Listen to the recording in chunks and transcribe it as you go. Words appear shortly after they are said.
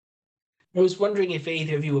I was wondering if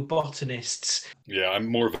either of you were botanists. Yeah, I'm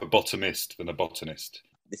more of a botanist than a botanist.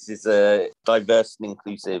 This is a diverse and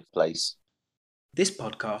inclusive place. This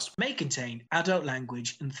podcast may contain adult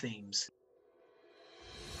language and themes.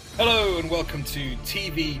 Hello and welcome to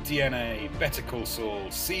TV DNA Better Call Saul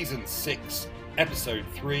Season 6, Episode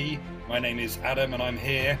 3. My name is Adam and I'm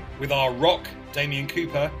here with our rock, Damien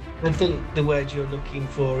Cooper. I think the word you're looking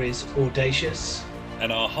for is audacious.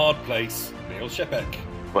 And our hard place, Neil Shepek.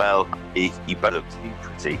 Well, you better look too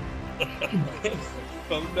pretty.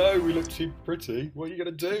 Oh no, we look too pretty. What are you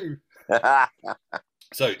going to do?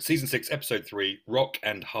 So, Season 6, Episode 3, Rock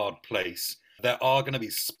and Hard Place. There are going to be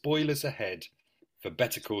spoilers ahead for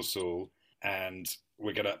Better Call Saul, and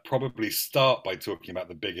we're going to probably start by talking about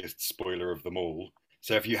the biggest spoiler of them all.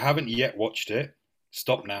 So if you haven't yet watched it,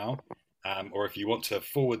 stop now. Or if you want to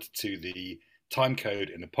forward to the time code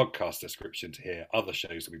in the podcast description to hear other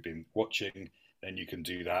shows that we've been watching, then you can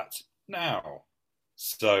do that now.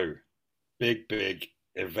 So, big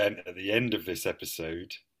event at the end of this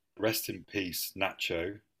episode. Rest in peace,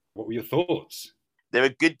 Nacho. What were your thoughts? There are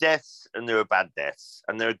good deaths and there are bad deaths.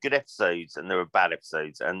 And there are good episodes and there are bad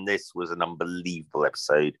episodes. And this was an unbelievable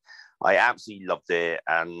episode. I absolutely loved it.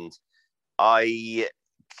 And I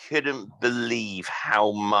couldn't believe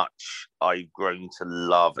how much I've grown to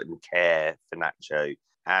love and care for Nacho.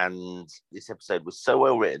 And this episode was so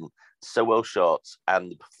well written, so well shot,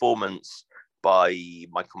 and the performance by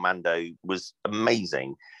Michael Mando was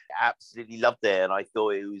amazing. I absolutely loved it, and I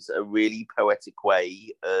thought it was a really poetic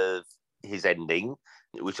way of his ending,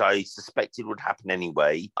 which I suspected would happen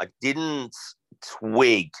anyway. I didn't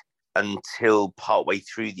twig until partway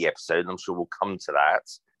through the episode, I'm sure we'll come to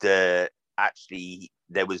that actually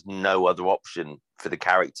there was no other option for the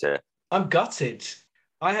character. I'm gutted.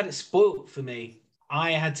 I had it spoilt for me.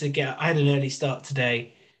 I had an early start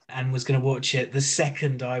today and was going to watch it the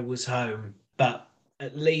second I was home. But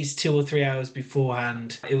at least 2 or 3 hours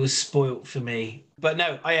beforehand, it was spoilt for me. But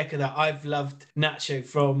no, I echo that. I've loved Nacho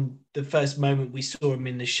from the first moment we saw him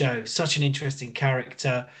in the show. Such an interesting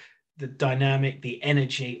character. The dynamic, the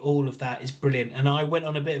energy, all of that is brilliant. And I went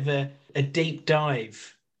on a bit of a deep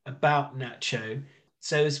dive about Nacho.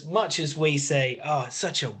 So as much as we say, oh, it's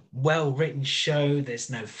such a well-written show, there's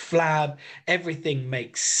no flab, everything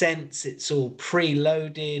makes sense, it's all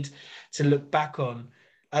preloaded to look back on,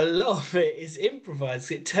 a lot of it is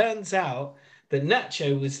improvised. It turns out that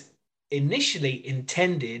Nacho was initially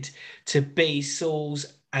intended to be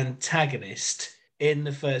Saul's antagonist in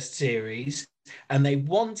the first series, and they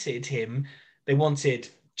wanted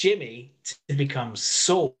Jimmy to become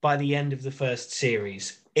Saul by the end of the first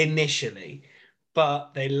series initially.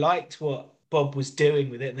 But they liked what Bob was doing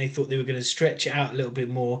with it and they thought they were going to stretch it out a little bit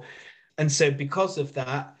more. And so because of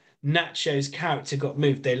that, Nacho's character got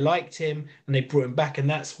moved. They liked him and they brought him back. And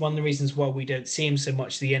that's one of the reasons why we don't see him so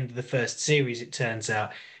much at the end of the first series, it turns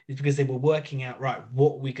out, is because they were working out, right,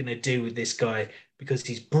 what we're going to do with this guy, because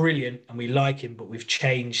he's brilliant and we like him, but we've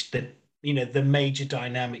changed the major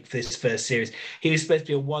dynamic for this first series. He was supposed to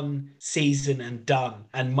be a one season and done.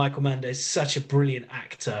 And Michael Mando is such a brilliant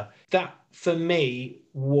actor. That, for me,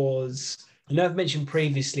 was... I know I've mentioned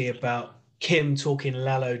previously about Kim talking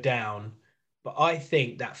Lalo down, but I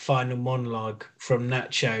think that final monologue from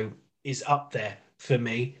Nacho is up there for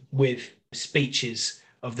me with speeches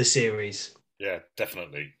of the series. Yeah,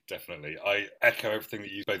 definitely. I echo everything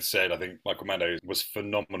that you both said. I think Michael Mando was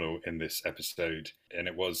phenomenal in this episode, and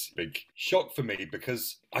it was a big shock for me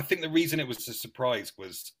because I think the reason it was a surprise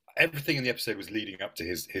was everything in the episode was leading up to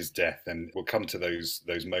his death, and we'll come to those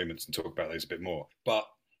moments and talk about those a bit more. But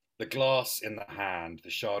the glass in the hand,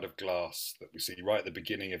 the shard of glass that we see right at the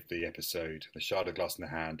beginning of the episode, the shard of glass in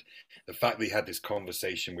the hand, the fact that he had this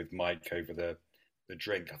conversation with Mike over the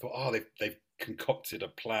drink, I thought, oh, they've concocted a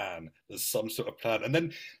plan. There's some sort of plan. And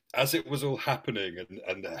then as it was all happening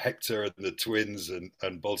and Hector and the twins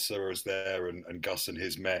and Bolsa was there and Gus and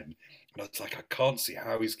his men, and I was like, I can't see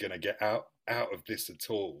how he's going to get out of this at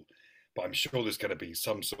all. But I'm sure there's going to be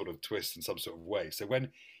some sort of twist in some sort of way. So when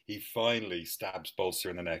he finally stabs Bolsa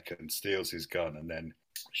in the neck and steals his gun and then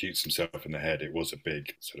shoots himself in the head, it was a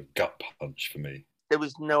big sort of gut punch for me. There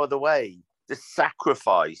was no other way. The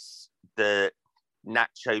sacrifice that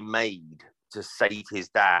Nacho made to save his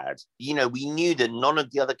dad. We knew that none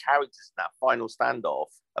of the other characters in that final standoff,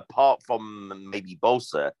 apart from maybe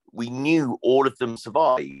Bolsa, we knew all of them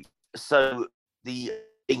survived. So the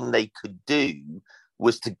thing they could do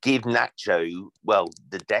was to give Nacho,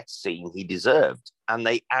 the death scene he deserved. And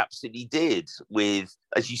they absolutely did with,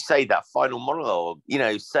 as you say, that final monologue,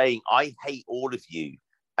 saying, I hate all of you.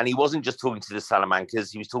 And he wasn't just talking to the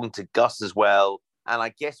Salamancas, he was talking to Gus as well. And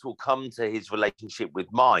I guess we'll come to his relationship with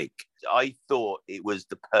Mike. I thought it was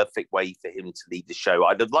the perfect way for him to lead the show.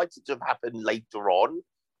 I'd have liked it to have happened later on.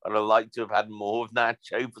 I'd have liked to have had more of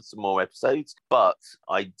Nacho for some more episodes. But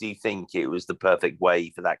I do think it was the perfect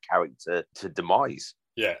way for that character to demise.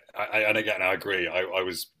 Yeah, and again, I agree. I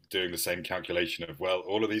was doing the same calculation of, well,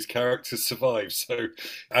 all of these characters survive. So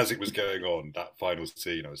as it was going on, that final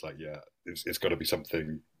scene, I was like, yeah, it's got to be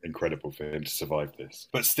something incredible for him to survive this.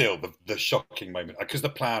 But still, the shocking moment, because the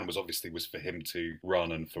plan was for him to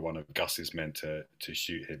run and for one of Gus's men to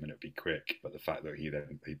shoot him and it'd be quick. But the fact that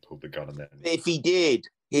he pulled the gun and then... If he did,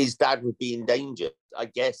 his dad would be in danger. I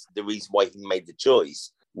guess the reason why he made the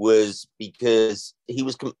choice was because he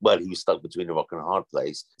was stuck between a rock and a hard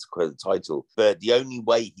place, to quote the title. But the only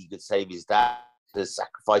way he could save his dad was to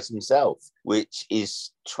sacrifice himself, which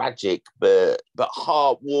is tragic, but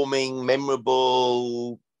heartwarming,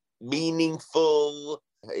 memorable, meaningful.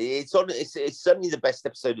 It's certainly the best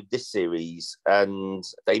episode of this series, and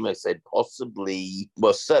Damo said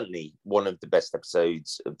certainly one of the best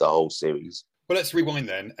episodes of the whole series. Well, let's rewind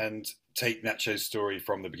then and take Nacho's story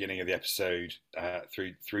from the beginning of the episode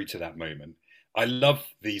through to that moment. I love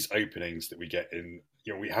these openings that we get in.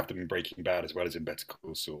 We have them in Breaking Bad as well as in Better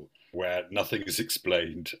Call Saul, where nothing is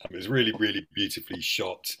explained. It's really, really beautifully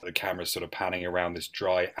shot. The camera's sort of panning around this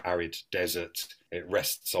dry, arid desert. It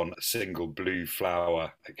rests on a single blue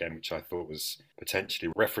flower, again, which I thought was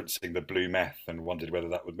potentially referencing the blue meth, and wondered whether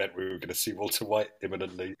that would meant we were going to see Walter White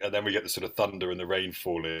imminently. And then we get the sort of thunder and the rain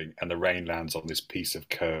falling, and the rain lands on this piece of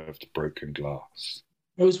curved, broken glass.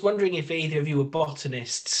 I was wondering if either of you were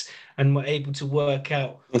botanists and were able to work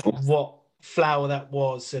out what flower that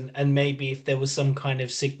was, and maybe if there was some kind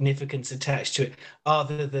of significance attached to it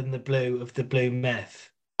other than the blue of the blue meth.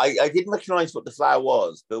 I didn't recognise what the flower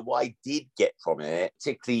was, but what I did get from it,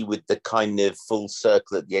 particularly with the kind of full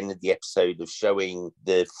circle at the end of the episode of showing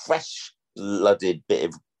the fresh-blooded bit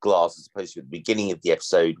of glass as opposed to at the beginning of the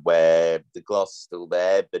episode where the glass is still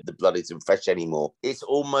there, but the blood isn't fresh anymore. It's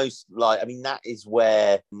almost like, that is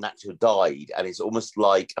where Nacho died, and it's almost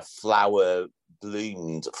like a flower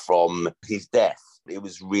bloomed from his death. It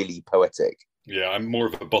was really poetic. Yeah, I'm more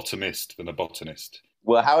of a botanist than a botanist.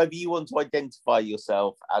 Well, however you want to identify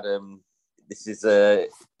yourself, Adam, this is a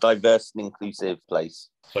diverse and inclusive place.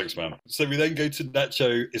 Thanks, man. So we then go to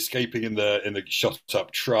Nacho escaping in the shot-up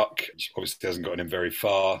truck, which obviously hasn't gotten him very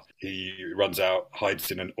far. He runs out, hides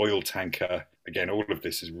in an oil tanker. Again, all of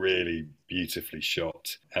this is really beautifully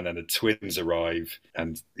shot. And then the twins arrive,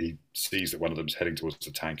 and he sees that one of them's heading towards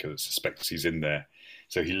the tanker that suspects he's in there.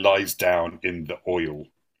 So he lies down in the oil.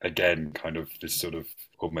 Again, kind of this sort of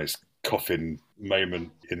almost coffin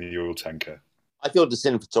moment in the oil tanker. I thought the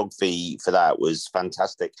cinematography for that was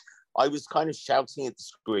fantastic. I was kind of shouting at the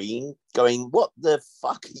screen, going, what the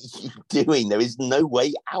fuck are you doing? There is no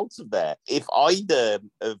way out of there. If either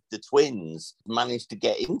of the twins managed to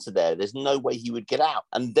get into there, there's no way he would get out.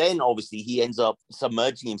 And then, obviously, he ends up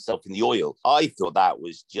submerging himself in the oil. I thought that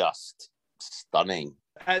was just stunning.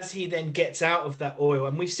 As he then gets out of that oil,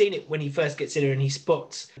 and we've seen it when he first gets in there and he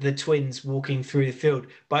spots the twins walking through the field,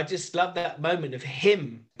 but I just love that moment of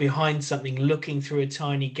him behind something, looking through a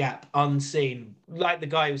tiny gap, unseen, like the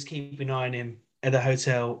guy who was keeping an eye on him at the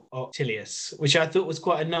Hotel Octilius, which I thought was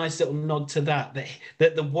quite a nice little nod to that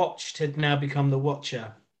the watched had now become the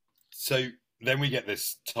watcher. So then we get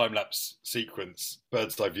this time-lapse sequence,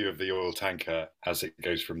 bird's eye view of the oil tanker as it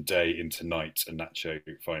goes from day into night, and Nacho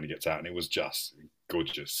finally gets out, and it was just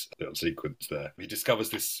gorgeous little sequence there. He discovers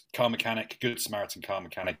this car mechanic, Good Samaritan car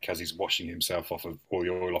mechanic, as he's washing himself off of all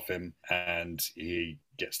the oil off him, and he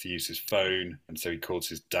gets to use his phone, and so he calls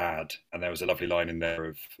his dad. And there was a lovely line in there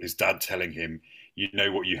of his dad telling him, you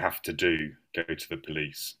know what you have to do, go to the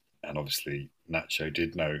police. And obviously Nacho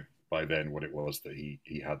did know by then what it was that he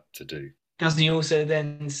had to do. Doesn't he also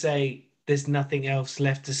then say, there's nothing else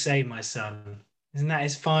left to say, my son? Isn't that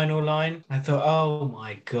his final line? I thought, oh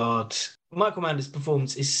my God. Michael Mander's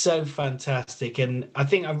performance is so fantastic. And I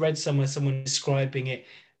think I read somewhere someone describing it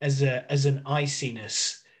as an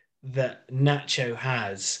iciness that Nacho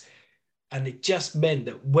has. And it just meant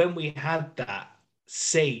that when we had that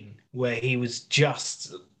scene where he was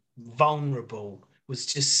just vulnerable, was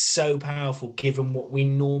just so powerful given what we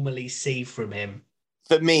normally see from him.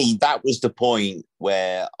 For me, that was the point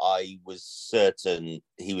where I was certain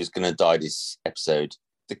he was going to die this episode.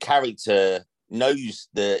 The character knows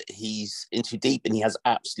that he's in too deep and he has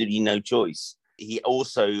absolutely no choice. He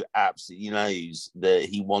also absolutely knows that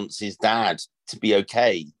he wants his dad to be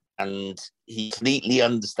okay. And he completely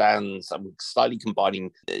understands. I'm slightly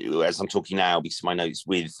combining, as I'm talking now, because my notes,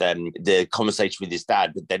 with the conversation with his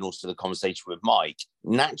dad, but then also the conversation with Mike.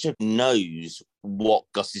 Nacho knows what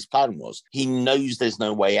Gus's plan was. He knows there's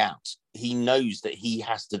no way out. He knows that he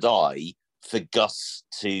has to die for Gus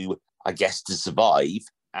to, I guess, to survive.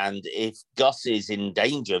 And if Gus is in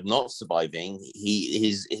danger of not surviving,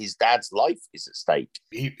 his dad's life is at stake.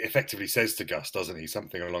 He effectively says to Gus, doesn't he,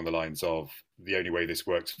 something along the lines of, the only way this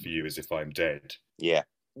works for you is if I'm dead. Yeah.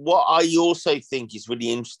 What I also think is really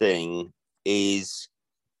interesting is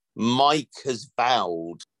Mike has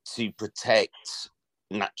vowed to protect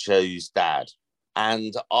Nacho's dad.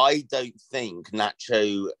 And I don't think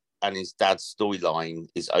Nacho and his dad's storyline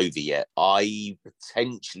is over yet. I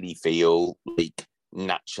potentially feel like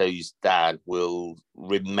Nacho's dad will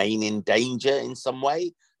remain in danger in some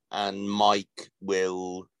way, and Mike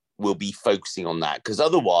will be focusing on that, because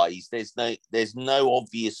otherwise there's no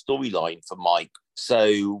obvious storyline for Mike.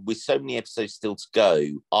 So with so many episodes still to go,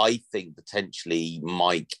 I think potentially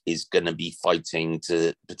Mike is going to be fighting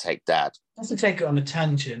to protect Dad. Just to take it on a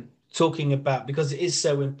tangent, talking about, because it is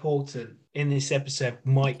so important in this episode,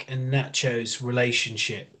 Mike and Nacho's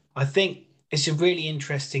relationship. I think it's a really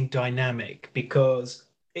interesting dynamic because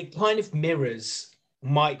it kind of mirrors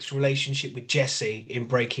Mike's relationship with Jesse in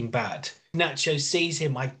Breaking Bad. Nacho sees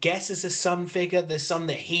him, I guess, as a son figure, the son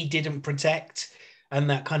that he didn't protect, and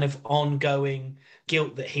that kind of ongoing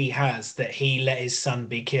guilt that he has, that he let his son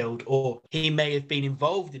be killed, or he may have been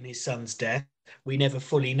involved in his son's death. We never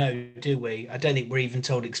fully know, do we? I don't think we're even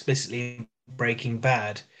told explicitly in Breaking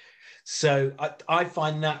Bad. So I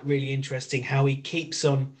find that really interesting, how he keeps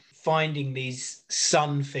on finding these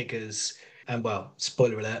son figures. And well,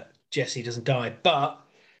 spoiler alert, Jesse doesn't die, but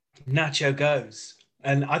Nacho goes.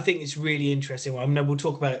 And I think it's really interesting. I mean, we'll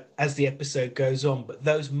talk about it as the episode goes on, but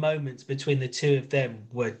those moments between the two of them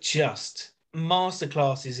were just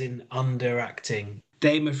masterclasses in underacting.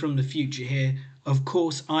 Damer from the future here. Of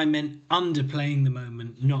course, I meant underplaying the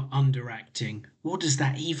moment, not underacting. What does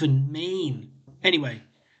that even mean? Anyway,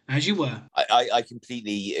 as you were. I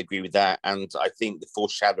completely agree with that. And I think the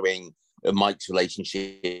foreshadowing of Mike's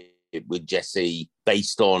relationship with Jesse,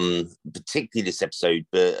 based on particularly this episode,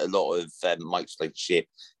 but a lot of Mike's relationship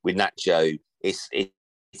with Nacho, it's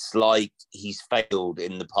like he's failed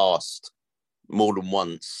in the past more than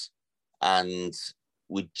once. And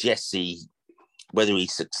with Jesse, whether he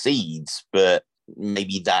succeeds, but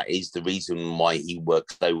maybe that is the reason why he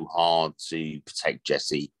works so hard to protect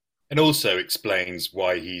Jesse. And also explains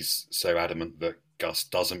why he's so adamant that Gus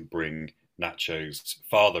doesn't bring Nacho's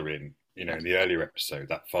father in, you know, in the earlier episode,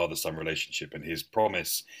 that father-son relationship and his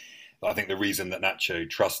promise. I think the reason that Nacho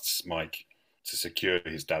trusts Mike to secure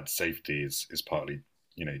his dad's safety is partly,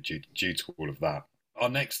 you know, due to all of that. Our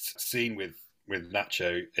next scene with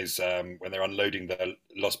Nacho is when they're unloading the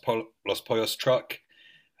Los Pollos truck,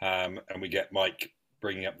 and we get Mike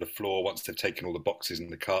bringing up the floor once they've taken all the boxes and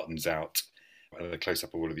the cartons out, and a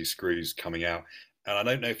close-up of all of these screws coming out. And I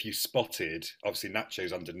don't know if you spotted, obviously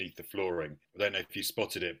Nacho's underneath the flooring. I don't know if you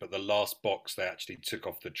spotted it, but the last box they actually took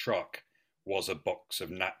off the truck was a box of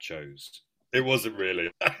nachos. It wasn't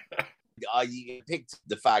really. I picked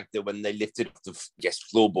the fact that when they lifted off the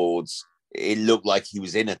floorboards, it looked like he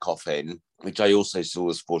was in a coffin, which I also saw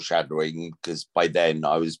as foreshadowing, because by then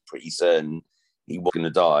I was pretty certain he was going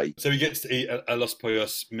to die. So he gets to eat a Los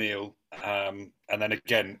Pollos meal. And then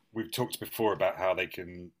again, we've talked before about how they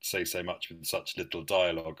can say so much with such little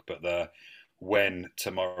dialogue, but the when,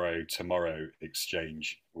 tomorrow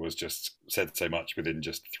exchange was just said so much within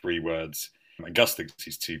just 3 words. And Gus thinks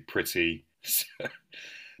he's too pretty. So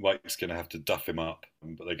Mike's going to have to duff him up,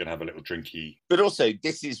 but they're going to have a little drinky. But also,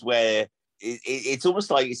 this is where it's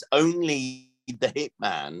almost like it's only the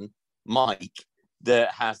hitman, Mike,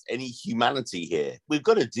 that has any humanity here. We've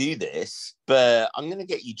got to do this, but I'm going to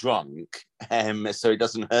get you drunk so it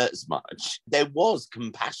doesn't hurt as much. There was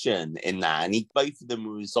compassion in that, and both of them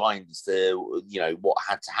were resigned as to, you know, what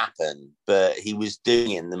had to happen, but he was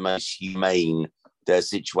doing it in the most humane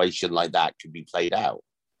situation like that could be played out.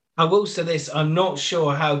 I will say this, I'm not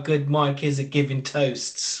sure how good Mike is at giving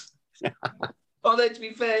toasts. Although, to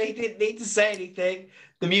be fair, he didn't need to say anything.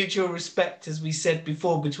 The mutual respect, as we said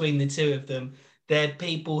before, between the two of them, they're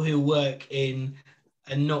people who work in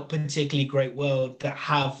a not particularly great world that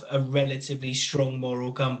have a relatively strong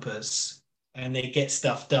moral compass, and they get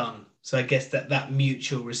stuff done. So I guess that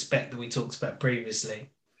mutual respect that we talked about previously.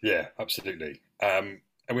 Yeah, absolutely.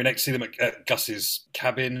 And we next see them at Gus's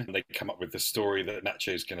cabin. They come up with the story that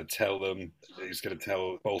Nacho's going to tell them. He's going to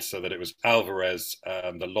tell Bolsa that it was Alvarez,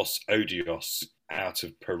 the Los Odios out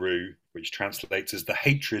of Peru, which translates as the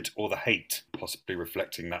hatred or the hate, possibly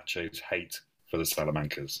reflecting Nacho's hate for the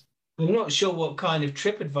Salamancas. I'm not sure what kind of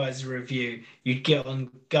TripAdvisor review you'd get on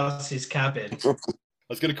Gus's cabin. I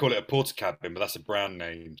was going to call it a porter cabin, but that's a brand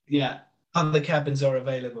name. Yeah. Other cabins are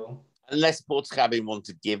available. Unless Portakabin want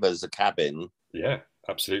to give us a cabin. Yeah,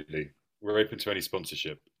 absolutely. We're open to any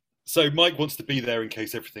sponsorship. So Mike wants to be there in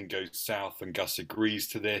case everything goes south, and Gus agrees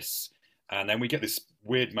to this. And then we get this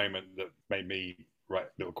weird moment that made me write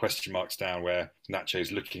little question marks down, where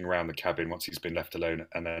Nacho's looking around the cabin once he's been left alone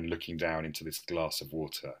and then looking down into this glass of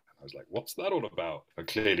water. I was like, what's that all about? But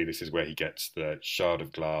clearly this is where he gets the shard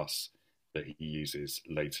of glass that he uses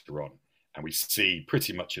later on. And we see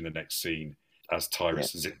pretty much in the next scene, as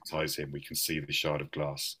Tyrus zip ties him, we can see the shard of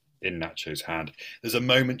glass in Nacho's hand. There's a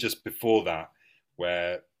moment just before that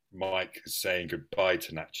where Mike is saying goodbye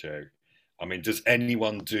to Nacho. I mean, does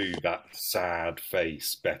anyone do that sad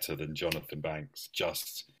face better than Jonathan Banks?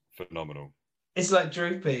 Just phenomenal. It's like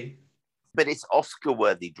droopy. But it's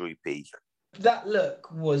Oscar-worthy droopy. That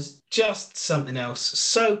look was just something else.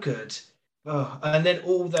 So good. Oh, and then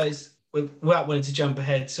all those, without wanting to jump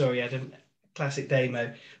ahead, sorry, Adam, classic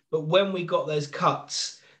Damo. But when we got those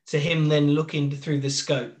cuts to him then looking through the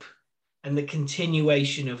scope and the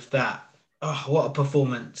continuation of that, oh, what a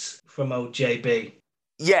performance from old JB.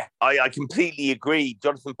 Yeah, I completely agree.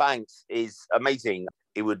 Jonathan Banks is amazing.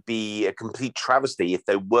 It would be a complete travesty if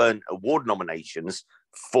there weren't award nominations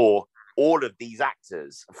for all of these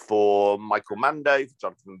actors, for Michael Mando, for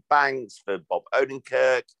Jonathan Banks, for Bob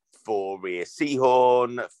Odenkirk, for Rhea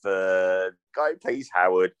Seehorn, for the guy who plays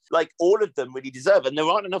Howard. Like, all of them really deserve, and there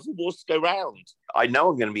aren't enough awards to go round. I know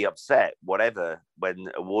I'm going to be upset, whatever,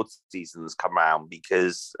 when awards seasons come around,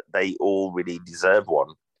 because they all really deserve one.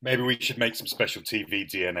 Maybe we should make some special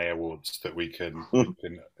TV DNA awards that we can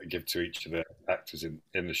give to each of the actors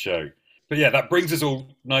in the show. But yeah, that brings us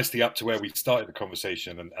all nicely up to where we started the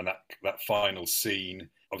conversation and that final scene.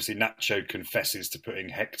 Obviously, Nacho confesses to putting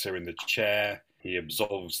Hector in the chair. He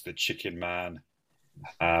absolves the chicken man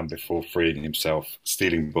before freeing himself,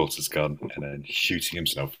 stealing Balta's gun, and then shooting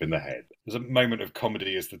himself in the head. There's a moment of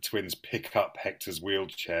comedy as the twins pick up Hector's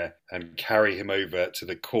wheelchair and carry him over to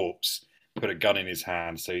the corpse, put a gun in his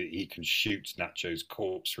hand so he can shoot Nacho's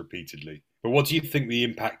corpse repeatedly. But what do you think the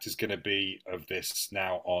impact is going to be of this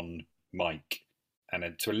now on Mike and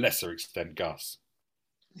then to a lesser extent Gus?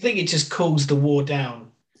 I think it just cools the war down,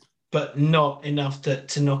 but not enough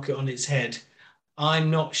to knock it on its head. I'm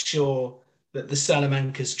not sure that the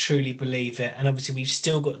Salamancas truly believe it. And obviously we've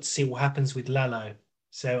still got to see what happens with Lalo.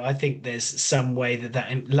 So I think there's some way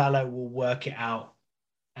that Lalo will work it out.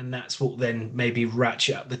 And that's what then maybe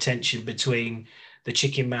ratchet up the tension between the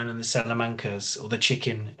chicken man and the Salamancas, or the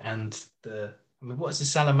chicken and the... I mean, what's a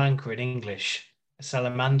Salamanca in English? A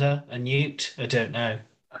salamander? A newt? I don't know.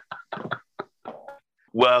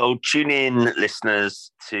 Well, tune in,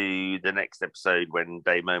 listeners, to the next episode when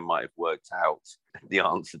Damo might have worked out the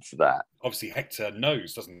answer to that. Obviously, Hector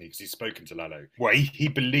knows, doesn't he? Because he's spoken to Lalo. Well, he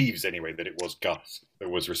believes anyway that it was Gus that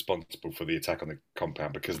was responsible for the attack on the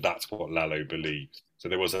compound, because that's what Lalo believes. So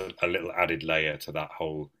there was a little added layer to that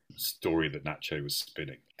whole story that Nacho was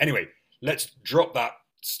spinning. Anyway, let's drop that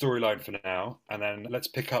storyline for now, and then let's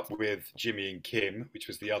pick up with Jimmy and Kim, which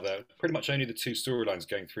was the other, pretty much only the two storylines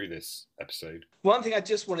going through this episode. One thing I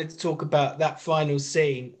just wanted to talk about, that final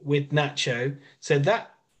scene with Nacho. So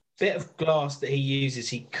that bit of glass that he uses,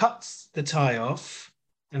 he cuts the tie off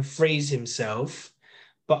and frees himself.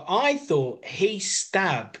 But I thought he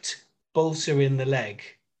stabbed Balsa in the leg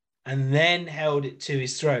and then held it to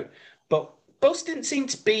his throat. But Balsa didn't seem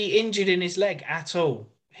to be injured in his leg at all.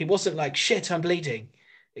 He wasn't like, shit, I'm bleeding.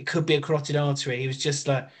 It could be a carotid artery. He was just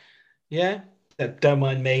like, yeah, don't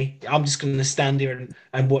mind me. I'm just going to stand here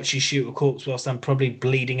and watch you shoot a corpse whilst I'm probably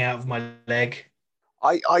bleeding out of my leg.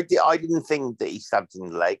 I didn't think that he stabbed in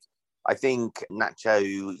the leg. I think Nacho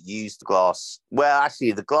used the glass. Well,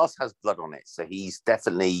 actually, the glass has blood on it, so he's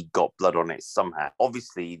definitely got blood on it somehow.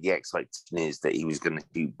 Obviously, the expectation is that he was going to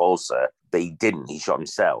shoot Balsa, but he didn't. He shot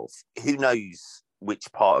himself. Who knows which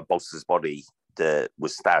part of Balsa's body that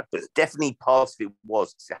was stabbed, but definitely part of it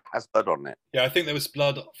was, because it has blood on it. Yeah, I think there was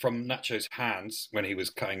blood from Nacho's hands when he was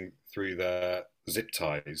cutting through the zip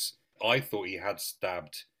ties. I thought he had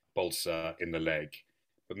stabbed Balsa in the leg,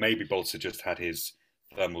 but maybe Balsa just had his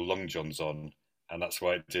thermal long johns on, and that's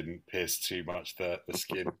why it didn't pierce too much the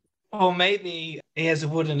skin. Or maybe he has a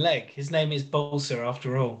wooden leg. His name is Balsa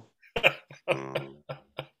after all.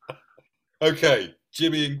 Okay,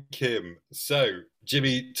 Jimmy and Kim. So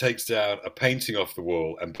Jimmy takes down a painting off the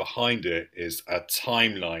wall, and behind it is a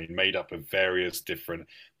timeline made up of various different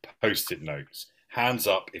post-it notes. Hands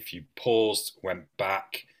up if you paused, went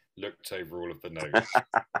back, looked over all of the notes.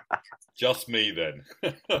 Just me then.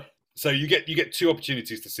 So you get two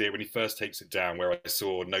opportunities to see it when he first takes it down, where I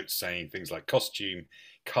saw notes saying things like costume,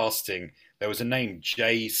 casting. There was a name,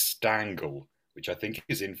 Jay Stangle, which I think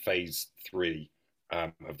is in phase 3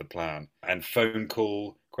 of the plan. And phone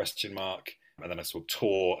call, question mark. And then I saw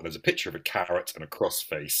tour, and there's a picture of a carrot and a cross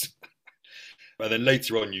face. But then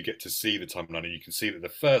later on, you get to see the timeline, and you can see that the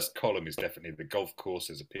first column is definitely the golf course.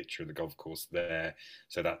 There's a picture of the golf course there.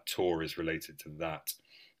 So that tour is related to that.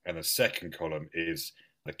 And the second column is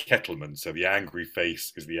the Kettleman. So the angry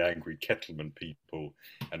face is the angry Kettleman people.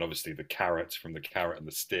 And obviously the carrot from the carrot and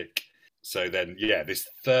the stick. So then, yeah, the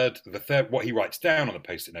third, what he writes down on the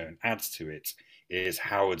post-it note and adds to it is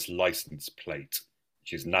Howard's license plate,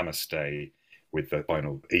 which is Namaste with the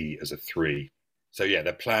final E as a 3. So yeah,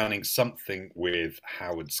 they're planning something with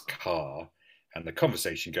Howard's car. And the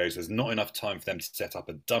conversation goes, there's not enough time for them to set up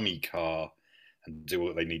a dummy car and do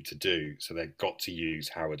what they need to do. So they've got to use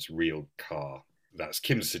Howard's real car. That's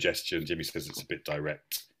Kim's suggestion. Jimmy says it's a bit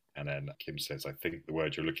direct. And then Kim says, I think the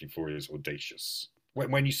word you're looking for is audacious.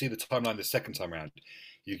 When you see the timeline the second time around,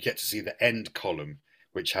 you get to see the end column,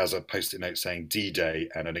 which has a post-it note saying D-Day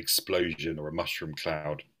and an explosion or a mushroom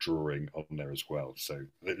cloud drawing on there as well. So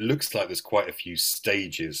it looks like there's quite a few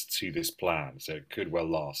stages to this plan. So it could well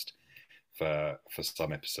last for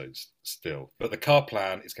some episodes still. But the car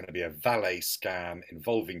plan is going to be a valet scam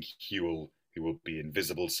involving Huel, who will be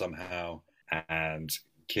invisible somehow. And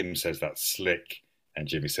Kim says that's slick. And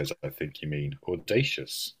Jimmy says, I think you mean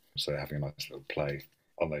audacious. So having a nice little play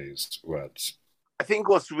on those words. I think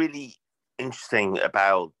what's really interesting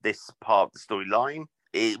about this part of the storyline,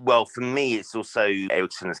 well, for me, it's also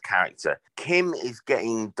Eriksson's character. Kim is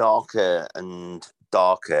getting darker and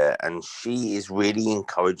darker, and she is really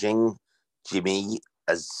encouraging Jimmy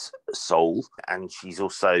as Soul, and she's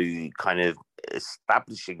also kind of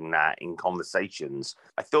establishing that in conversations.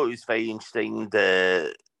 I thought it was very interesting,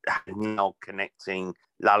 the now connecting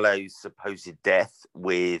Lalo's supposed death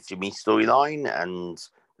with Jimmy's storyline and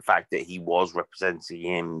the fact that he was representing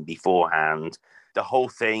him beforehand. The whole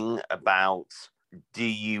thing about, do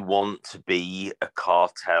you want to be a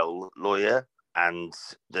cartel lawyer? And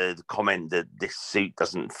the comment that this suit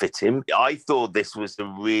doesn't fit him. I thought this was a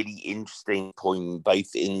really interesting point,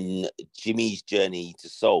 both in Jimmy's journey to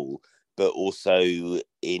Soul, but also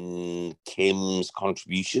in Kim's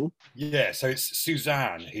contribution. Yeah, so it's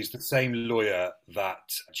Suzanne, who's the same lawyer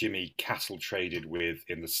that Jimmy cattle traded with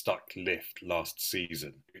in the stuck lift last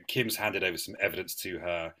season. Kim's handed over some evidence to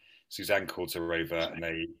her. Suzanne calls her over and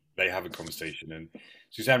they have a conversation. And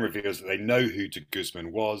Suzanne reveals that they know who de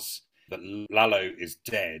Guzman was, that Lalo is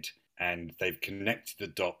dead, and they've connected the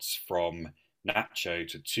dots from Nacho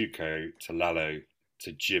to Tuco to Lalo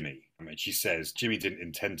to Jimmy. And she says Jimmy didn't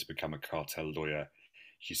intend to become a cartel lawyer.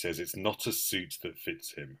 She says it's not a suit that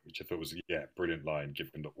fits him, which I thought was a brilliant line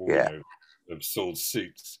given the order of Saul's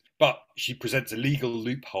suits. But she presents a legal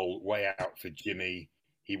loophole way out for Jimmy.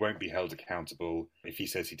 He won't be held accountable. If he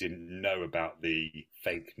says he didn't know about the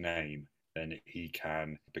fake name, then he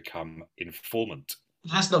can become informant.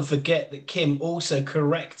 Let's not forget that Kim also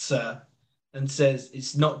corrects her and says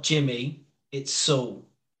it's not Jimmy, it's Saul,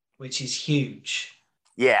 which is huge.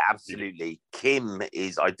 Yeah, absolutely. Kim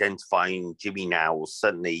is identifying Jimmy now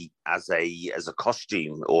certainly as a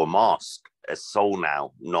costume or a mask, as Saul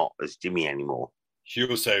now, not as Jimmy anymore. She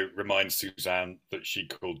also reminds Suzanne that she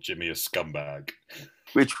called Jimmy a scumbag,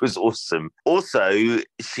 which was awesome. Also,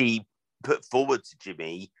 she put forward to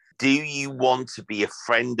Jimmy, do you want to be a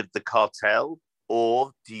friend of the cartel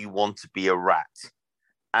or do you want to be a rat?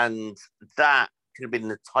 And that could have been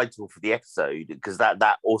the title for the episode, because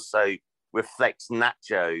that also reflects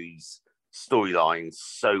Nacho's storyline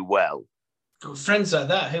so well. Got friends like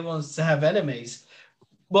that, who wants to have enemies?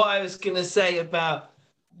 What I was going to say about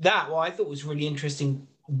that, what I thought was really interesting,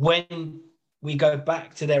 when we go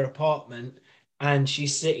back to their apartment and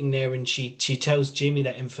she's sitting there and she tells Jimmy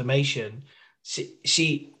that information,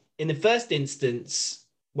 she in the first instance,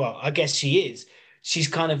 well, I guess she's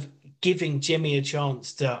kind of giving Jimmy a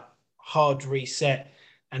chance to hard reset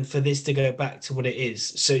and for this to go back to what it is.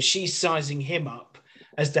 So she's sizing him up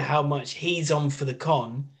as to how much he's on for the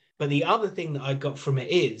con. But the other thing that I got from it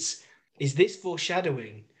is this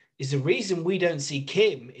foreshadowing is the reason we don't see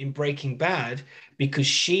Kim in Breaking Bad, because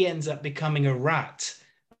she ends up becoming a rat.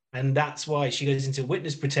 And that's why she goes into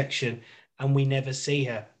witness protection and we never see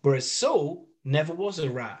her. Whereas Saul never was a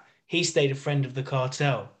rat. He stayed a friend of the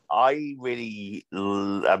cartel. I really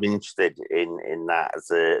am interested in that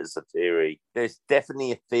as a theory. There's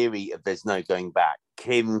definitely a theory of there's no going back.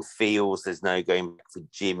 Kim feels there's no going back for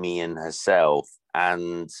Jimmy and herself.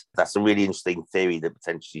 And that's a really interesting theory that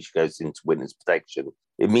potentially she goes into witness protection.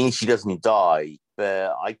 It means she doesn't die,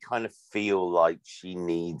 but I kind of feel like she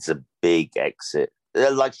needs a big exit.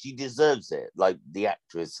 Like, she deserves it. Like, the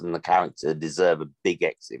actress and the character deserve a big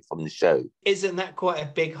exit from the show. Isn't that quite a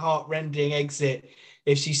big heart-rending exit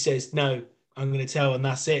if she says, no, I'm going to tell, and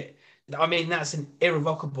that's it? I mean, that's an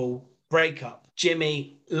irrevocable breakup.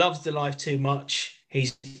 Jimmy loves the life too much.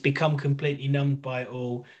 He's become completely numbed by it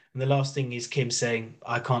all. And the last thing is Kim saying,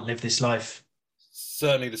 I can't live this life.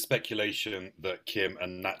 Certainly the speculation that Kim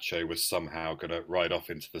and Nacho were somehow going to ride off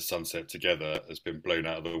into the sunset together has been blown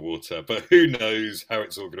out of the water. But who knows how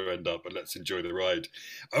it's all going to end up, but let's enjoy the ride.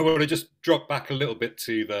 I want to just drop back a little bit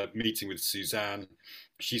to the meeting with Suzanne.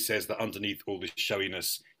 She says that underneath all this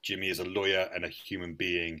showiness, Jimmy is a lawyer and a human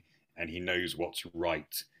being, and he knows what's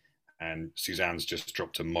right. And Suzanne's just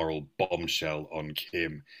dropped a moral bombshell on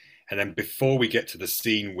Kim. And then before we get to the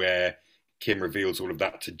scene where Kim reveals all of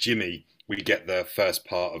that to Jimmy, we get the first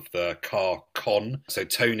part of the car con. So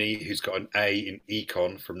Tony, who's got an A in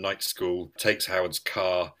econ from night school, takes Howard's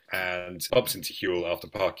car and bumps into Huel after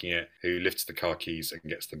parking it, who lifts the car keys and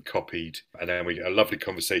gets them copied. And then we get a lovely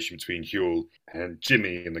conversation between Huel and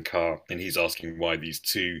Jimmy in the car, and he's asking why these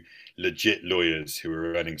two legit lawyers who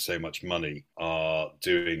are earning so much money are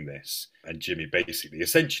doing this. And Jimmy basically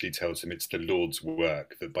essentially tells him it's the Lord's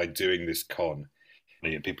work, that by doing this con,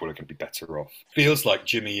 people are going to be better off. Feels like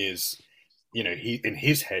Jimmy is, he in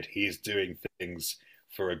his head, he is doing things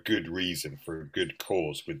for a good reason, for a good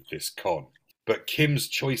cause with this con. But Kim's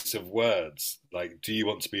choice of words, like, do you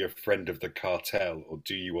want to be a friend of the cartel or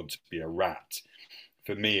do you want to be a rat?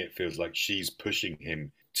 For me, it feels like she's pushing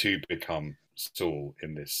him to become Saul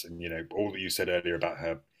in this. And, all that you said earlier about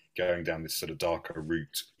her going down this sort of darker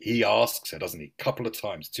route, he asks her, doesn't he, a couple of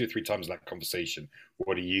times, 2 or 3 times in that conversation,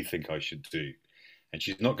 what do you think I should do? And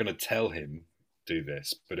she's not going to tell him do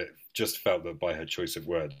this, but it just felt that by her choice of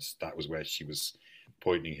words, that was where she was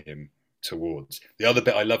pointing him towards. The other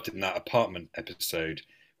bit I loved in that apartment episode,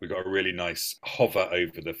 we got a really nice hover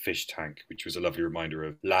over the fish tank, which was a lovely reminder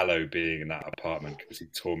of Lalo being in that apartment because he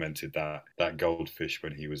tormented that goldfish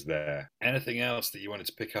when he was there. Anything else that you wanted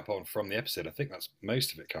to pick up on from the episode? I think that's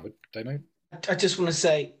most of it covered. Damo? I just want to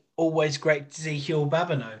say, always great to see Huel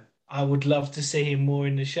Babino. I would love to see him more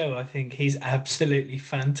in the show. I think he's absolutely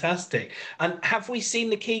fantastic. And have we seen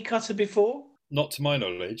the Key Cutter before? Not to my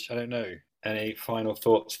knowledge. I don't know. Any final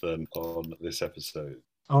thoughts then on this episode?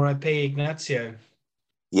 R.I.P. Ignacio.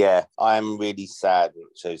 Yeah, I am really sad that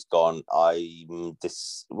the show's gone. I'm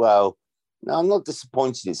not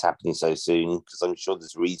disappointed it's happening so soon because I'm sure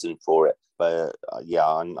there's a reason for it. But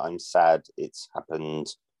I'm sad it's happened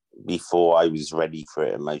before I was ready for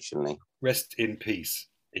it emotionally. Rest in peace,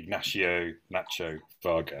 Ignacio Nacho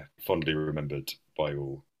Varga, fondly remembered by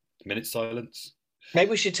all. Minute silence.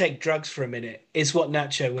 Maybe we should take drugs for a minute. It's what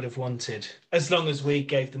Nacho would have wanted, as long as we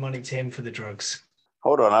gave the money to him for the drugs.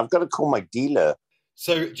 Hold on, I've got to call my dealer.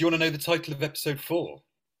 So, do you want to know the title of episode 4?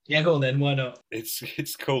 Yeah, go on then, why not?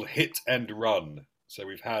 It's called Hit and Run. So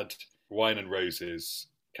we've had Wine and Roses,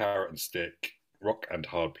 Carrot and Stick, Rock and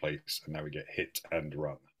Hard Place, and now we get Hit and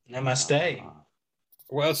Run. Namaste.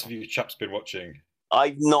 What else have you chaps been watching?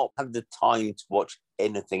 I've not had the time to watch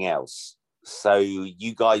anything else. So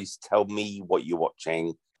you guys tell me what you're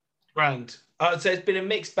watching. Grand. So it's been a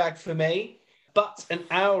mixed bag for me. But an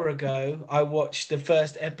hour ago, I watched the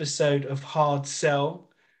first episode of Hard Sell,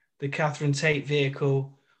 the Catherine Tate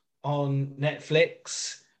vehicle on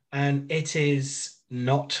Netflix. And it is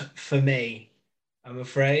not for me, I'm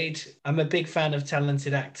afraid. I'm a big fan of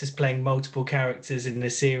talented actors playing multiple characters in the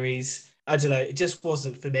series. I don't know, it just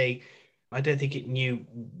wasn't for me. I don't think it knew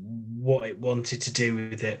what it wanted to do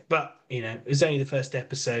with it. But, it was only the first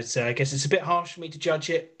episode, so I guess it's a bit harsh for me to judge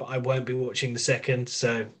it, but I won't be watching the second,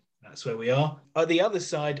 so that's where we are. On the other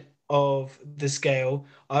side of the scale,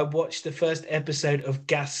 I watched the first episode of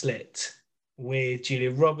Gaslit with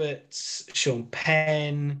Julia Roberts, Sean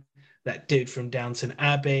Penn, that dude from Downton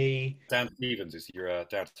Abbey. Dan Stevens is your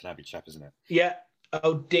Downton Abbey chap, isn't it? Yeah.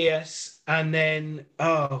 Oh, DS. And then,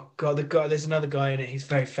 there's another guy in it. He's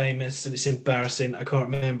very famous and it's embarrassing. I can't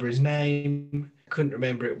remember his name. Couldn't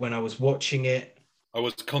remember it when I was watching it. I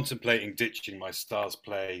was contemplating ditching my Stars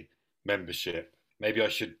Play membership. Maybe I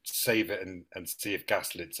should save it and see if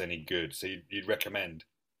Gaslit's any good. So you'd recommend?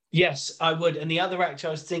 Yes, I would. And the other actor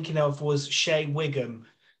I was thinking of was Shea Wiggum,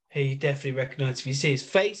 who you definitely recognise if you see his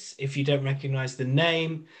face, if you don't recognise the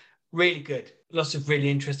name. Really good. Lots of really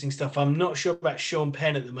interesting stuff. I'm not sure about Sean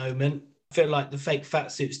Penn at the moment. I feel like the fake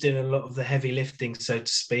fat suit's doing a lot of the heavy lifting, so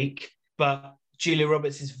to speak. But Julia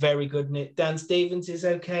Roberts is very good in it. Dan Stevens is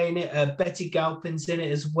okay in it. Betty Galpin's in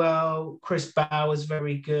it as well. Chris Bauer's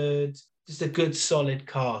very good. Just a good, solid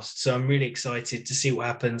cast. So I'm really excited to see what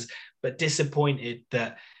happens, but disappointed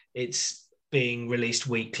that it's being released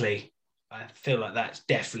weekly. I feel like that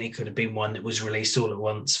definitely could have been one that was released all at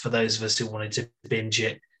once for those of us who wanted to binge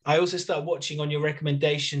it. I also started watching on your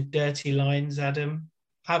recommendation, Dirty Lines, Adam.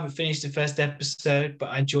 Haven't finished the first episode,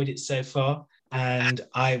 but I enjoyed it so far. And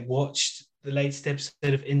I watched the latest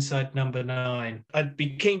episode of Inside Number 9. I'd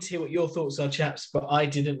be keen to hear what your thoughts are, chaps, but I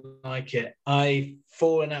didn't like it. I've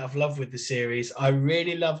fallen out of love with the series. I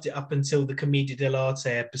really loved it up until the Commedia dell'arte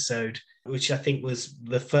episode, which I think was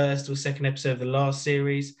the first or second episode of the last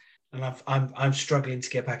series. And I'm struggling to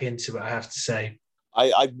get back into it, I have to say.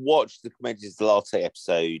 I watched the Commedia dell'arte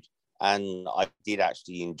episode and I did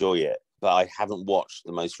actually enjoy it, but I haven't watched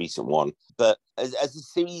the most recent one. But as a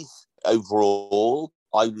series overall,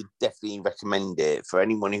 I would definitely recommend it for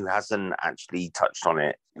anyone who hasn't actually touched on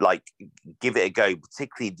it. Like, give it a go,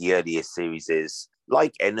 particularly the earlier series. Is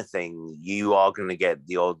like anything, you are going to get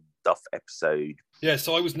the odd duff episode. Yeah,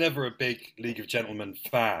 so I was never a big League of Gentlemen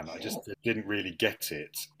fan. I just didn't really get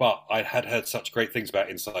it. But I had heard such great things about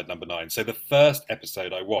Inside Number 9. So the first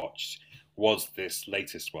episode I watched was this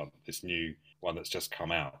latest one, this new one that's just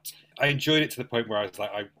come out. I enjoyed it to the point where I was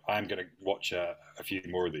like, I'm going to watch a few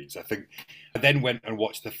more of these. I think I then went and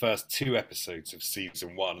watched the first 2 episodes of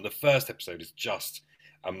season 1. And the first episode is just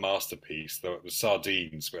a masterpiece. The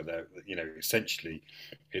sardines, where they're, essentially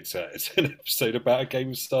it's an episode about a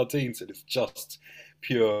game of sardines, and it's just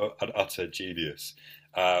pure and utter genius.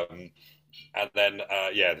 And then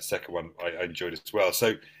the second one I enjoyed as well.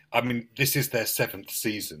 So I mean, this is their 7th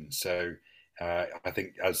season, so I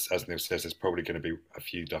think as Neil says, there's probably going to be a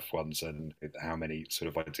few duff ones, and how many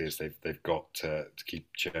sort of ideas they've got to keep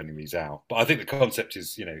churning these out. But I think the concept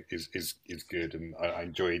is good, and I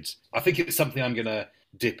enjoyed. I think it's something I'm going to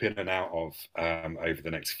dip in and out of over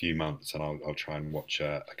the next few months, and I'll try and watch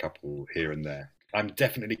a couple here and there. I'm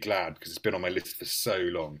definitely glad, because it's been on my list for so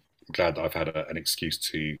long. I'm glad that I've had an excuse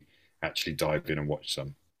to actually dive in and watch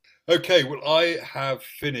some. Okay, well, I have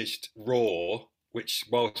finished Raw, which,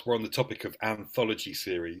 whilst we're on the topic of anthology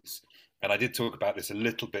series, and I did talk about this a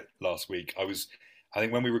little bit last week, I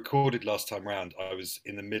think when we recorded last time round, I was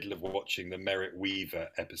in the middle of watching the Merritt Weaver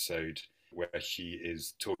episode where she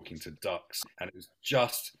is talking to ducks, and it was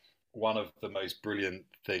just one of the most brilliant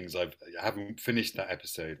things I haven't finished that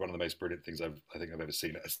episode. One of the most brilliant things I think I've ever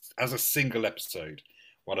seen as a single episode.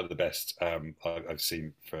 One of the best I've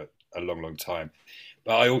seen for a long, long time.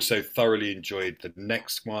 But I also thoroughly enjoyed the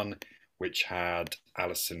next one, which had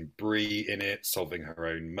Alison Brie in it, solving her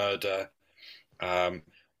own murder.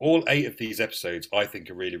 All 8 of these episodes, I think,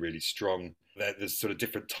 are really, really strong. There's sort of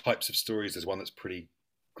different types of stories. There's one that's pretty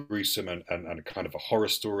gruesome and a kind of a horror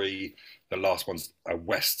story. The last one's a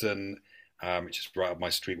Western, which is right up my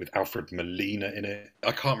street, with Alfred Molina in it.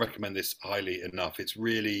 I can't recommend this highly enough. It's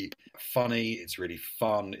really funny. It's really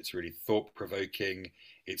fun. It's really thought-provoking.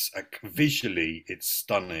 Visually, it's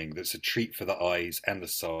stunning. It's a treat for the eyes and the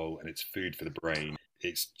soul, and it's food for the brain.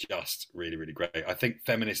 It's just really, really great. I think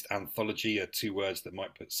feminist anthology are 2 words that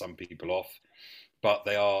might put some people off, but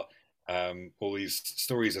they are. All these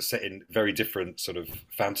stories are set in very different sort of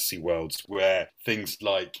fantasy worlds, where things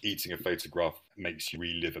like eating a photograph makes you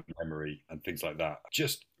relive a memory and things like that.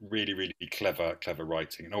 Just really, really clever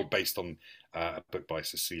writing, and all based on a book by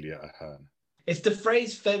Cecilia Ahern. If the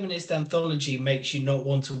phrase feminist anthology makes you not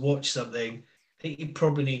want to watch something, I think you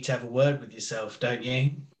probably need to have a word with yourself, don't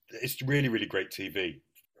you? It's really, really great TV.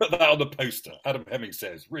 Put that on the poster. Adam Hemming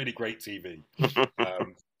says, really great TV.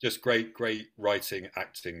 Just great writing,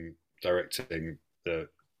 acting, directing, the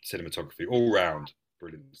cinematography, all round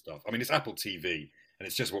brilliant stuff. I mean, it's Apple TV, and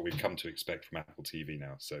it's just what we've come to expect from Apple TV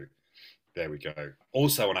now. So there we go.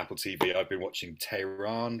 Also on Apple TV, I've been watching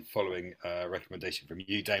Tehran, following a recommendation from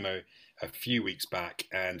you, Damo, a few weeks back,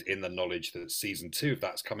 and in the knowledge that season 2 of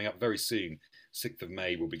that's coming up very soon. 6th of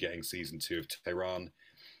May, we'll be getting season 2 of Tehran.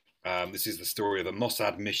 This is the story of a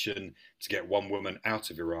Mossad mission to get one woman out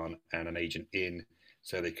of Iran and an agent in,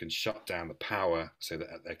 so they can shut down the power, so that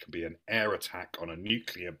there can be an air attack on a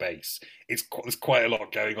nuclear base. There's quite a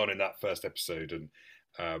lot going on in that first episode, and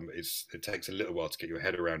it takes a little while to get your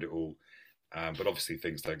head around it all. But obviously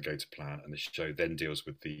things don't go to plan, and the show then deals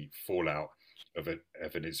with the fallout of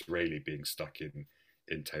an Israeli being stuck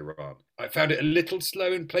in Tehran. I found it a little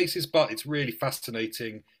slow in places, but it's really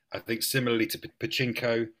fascinating. I think similarly to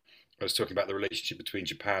Pachinko, I was talking about the relationship between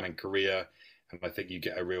Japan and Korea, and I think you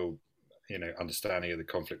get a real understanding of the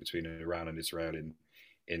conflict between Iran and Israel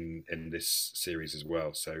in this series as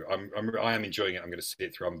well. So I am enjoying it. I'm going to see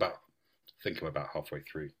it through. I think I'm about halfway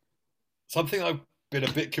through. Something I've been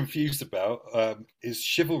a bit confused about is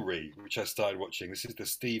Chivalry, which I started watching. This is the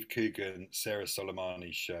Steve Coogan, Sarah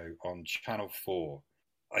Soleimani show on Channel 4.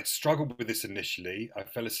 I struggled with this initially. I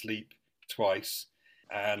fell asleep twice,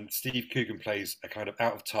 And Steve Coogan plays a kind of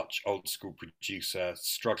out of touch, old school producer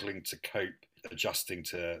struggling to cope, adjusting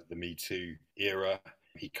to the Me Too era.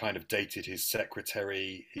 He kind of dated his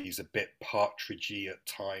secretary. He's a bit partridgey at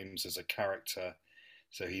times as a character.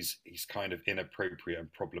 So he's kind of inappropriate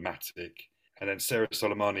and problematic. And then Sarah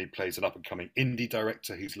Soleimani plays an up-and-coming indie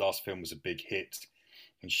director whose last film was a big hit.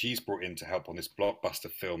 And she's brought in to help on this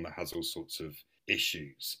blockbuster film that has all sorts of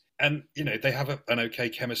issues. And, you know, they have an okay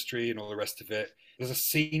chemistry and all the rest of it. There's a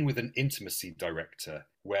scene with an intimacy director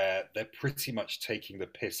where they're pretty much taking the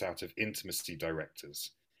piss out of intimacy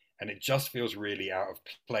directors. And it just feels really out of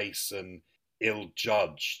place and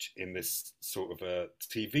ill-judged in this sort of a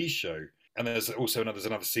TV show. And there's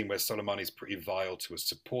another scene where Soleimani's pretty vile to a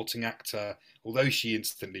supporting actor, although she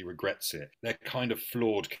instantly regrets it. They're kind of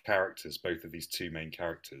flawed characters, both of these two main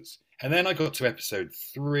characters. And then I got to episode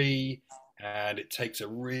 3, and it takes a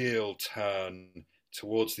real turn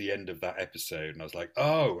towards the end of that episode. And I was like,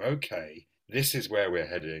 oh, okay, this is where we're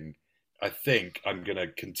heading. I think I'm going to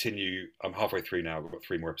continue. I'm halfway through now. I've got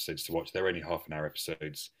 3 more episodes to watch. They're only half-an-hour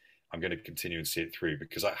episodes. I'm going to continue and see it through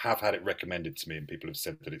because I have had it recommended to me and people have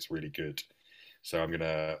said that it's really good. So I'm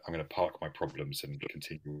gonna park my problems and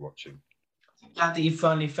continue watching. Glad that you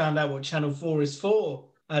finally found out what Channel 4 is for,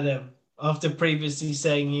 Adam, after previously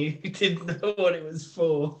saying you didn't know what it was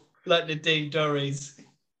for, like the Dean Dorries.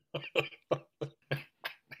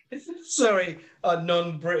 Sorry, our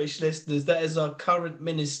non-British listeners, that is our current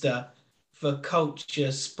Minister for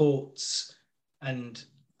Culture, Sports, and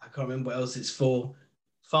I can't remember what else it's for.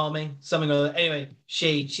 Farming, something like that. Anyway,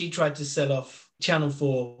 she tried to sell off Channel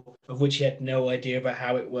 4, of which she had no idea about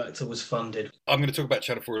how it worked or was funded. I'm going to talk about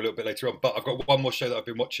Channel 4 a little bit later on, but I've got one more show that I've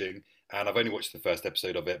been watching, and I've only watched the first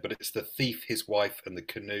episode of it, but it's The Thief, His Wife and the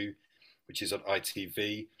Canoe, which is on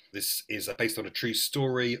ITV. This is based on a true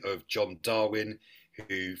story of John Darwin,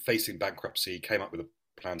 who, facing bankruptcy, came up with a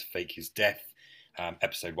plan to fake his death.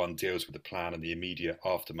 Episode 1 deals with the plan and the immediate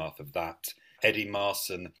aftermath of that. Eddie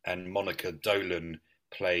Marsan and Monica Dolan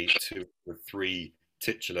play 2 of the 3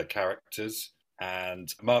 titular characters,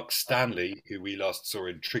 and Mark Stanley, who we last saw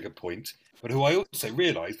in Trigger Point, but who I also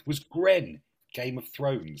realised was Gren, Game of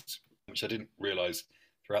Thrones, which I didn't realise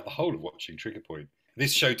throughout the whole of watching Trigger Point.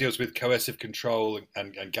 This show deals with coercive control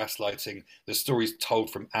and gaslighting. The story's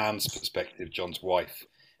told from Anne's perspective, John's wife,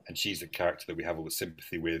 and she's a character that we have all the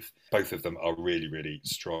sympathy with. Both of them are really, really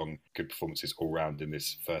strong, good performances all round in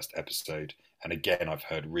this first episode. And again, I've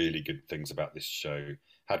heard really good things about this show.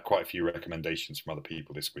 Had quite a few recommendations from other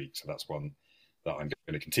people this week, so that's one that I'm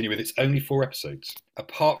going to continue with. It's only 4 episodes.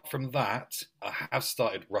 Apart from that, I have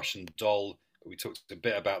started Russian Doll. We talked a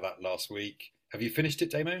bit about that last week. Have you finished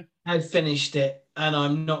it, Damo? I've finished it, and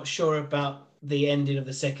I'm not sure about the ending of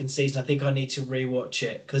the second season. I think I need to rewatch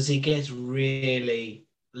it because it gets really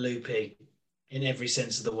loopy in every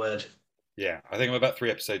sense of the word. Yeah, I think I'm about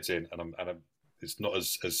 3 episodes in, and it's not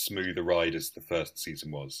as smooth a ride as the first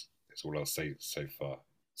season was. That's all I'll say so far.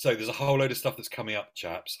 So there's a whole load of stuff that's coming up,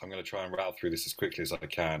 chaps. I'm going to try and rattle through this as quickly as I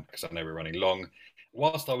can because I know we're running long.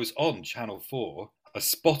 Whilst I was on Channel 4, I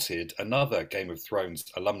spotted another Game of Thrones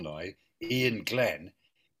alumni. Ian Glenn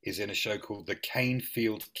is in a show called The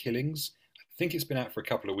Canefield Killings. I think it's been out for a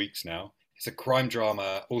couple of weeks now. It's a crime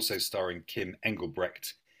drama also starring Kim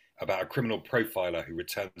Engelbrecht about a criminal profiler who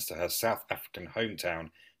returns to her South African hometown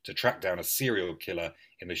to track down a serial killer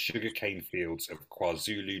in the sugarcane fields of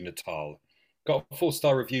KwaZulu-Natal. Got a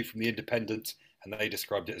 4-star review from The Independent, and they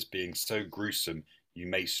described it as being so gruesome you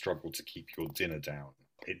may struggle to keep your dinner down.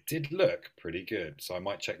 It did look pretty good, so I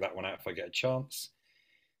might check that one out if I get a chance.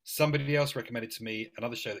 Somebody else recommended to me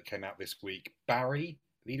another show that came out this week, Barry.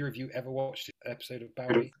 Have either of you ever watched an episode of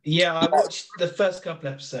Barry? Yeah, I watched the first couple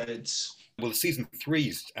episodes. Well, the season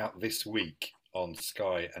 3's out this week on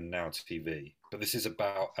Sky and Now TV. But this is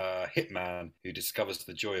about a hitman who discovers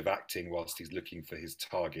the joy of acting whilst he's looking for his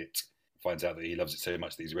target. Finds out that he loves it so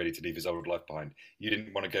much that he's ready to leave his old life behind. You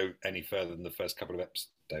didn't want to go any further than the first couple of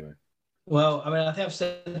episodes, Damo? Well, I mean, I think I've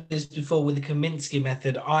said this before with the Kaminsky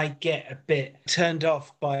method. I get a bit turned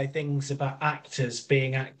off by things about actors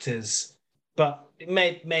being actors. But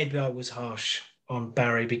maybe I was harsh on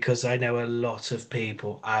Barry because I know a lot of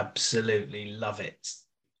people absolutely love it.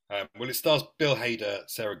 Well, it stars Bill Hader,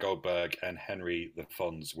 Sarah Goldberg, and Henry the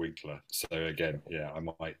Fonz Winkler. So again, yeah, I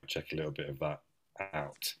might check a little bit of that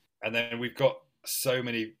out. And then we've got so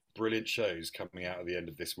many brilliant shows coming out at the end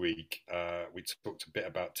of this week. We talked a bit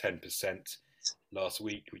about 10% last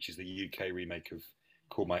week, which is the UK remake of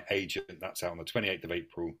Call My Agent. That's out on the 28th of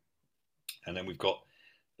April. And then we've got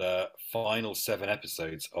the final 7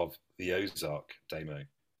 episodes of The Ozark, Damo.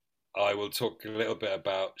 I will talk a little bit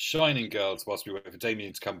about Shining Girls whilst we wait for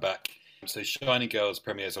Damien to come back. So Shining Girls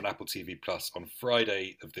premieres on Apple TV Plus on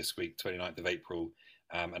Friday of this week, 29th of April.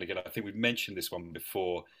 And again, I think we've mentioned this one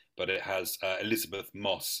before, but it has Elizabeth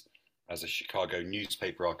Moss as a Chicago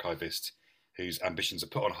newspaper archivist whose ambitions are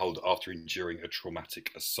put on hold after enduring a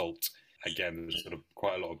traumatic assault. Again, there's sort of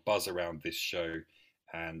quite a lot of buzz around this show,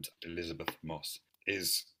 and Elizabeth Moss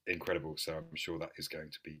is incredible, so I'm sure that is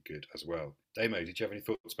going to be good as well. Damo, did you have any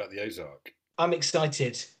thoughts about the Ozark? I'm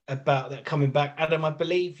excited about that coming back. Adam, I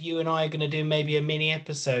believe you and I are going to do maybe a mini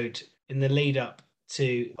episode in the lead up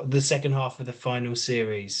to the second half of the final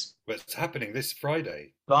series. Well, it's happening this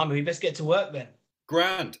Friday. Blimey, we best get to work then.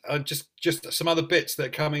 Grand. Just some other bits that are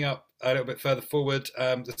coming up a little bit further forward.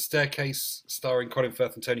 The Staircase, starring Colin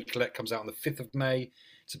Firth and Toni Collette, comes out on the 5th of May.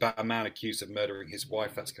 It's about a man accused of murdering his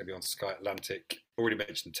wife. That's going to be on Sky Atlantic. Already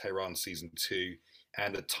mentioned Tehran Season 2.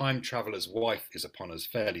 And The Time Traveller's Wife is upon us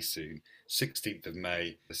fairly soon, 16th of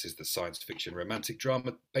May. This is the science fiction romantic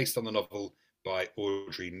drama based on the novel by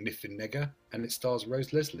Audrey Niffenegger, and it stars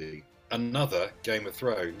Rose Leslie, another Game of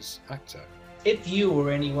Thrones actor. If you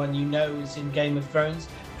or anyone you know is in Game of Thrones,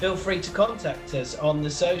 feel free to contact us on the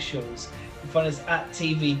socials. You can find us at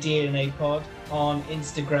TVDNA Pod on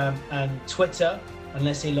Instagram and Twitter,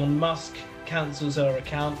 unless Elon Musk cancels our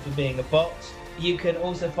account for being a bot. You can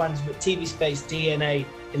also find us at TV Space DNA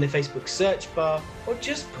in the Facebook search bar, or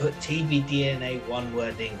just put TVDNA one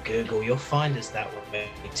word in Google. You'll find us that way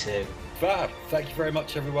too. Fab. Thank you very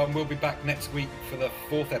much, everyone. We'll be back next week for the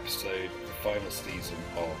 4th episode of the final season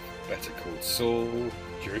of Better Call Saul.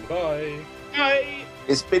 Goodbye. Bye.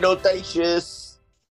 It's been audacious.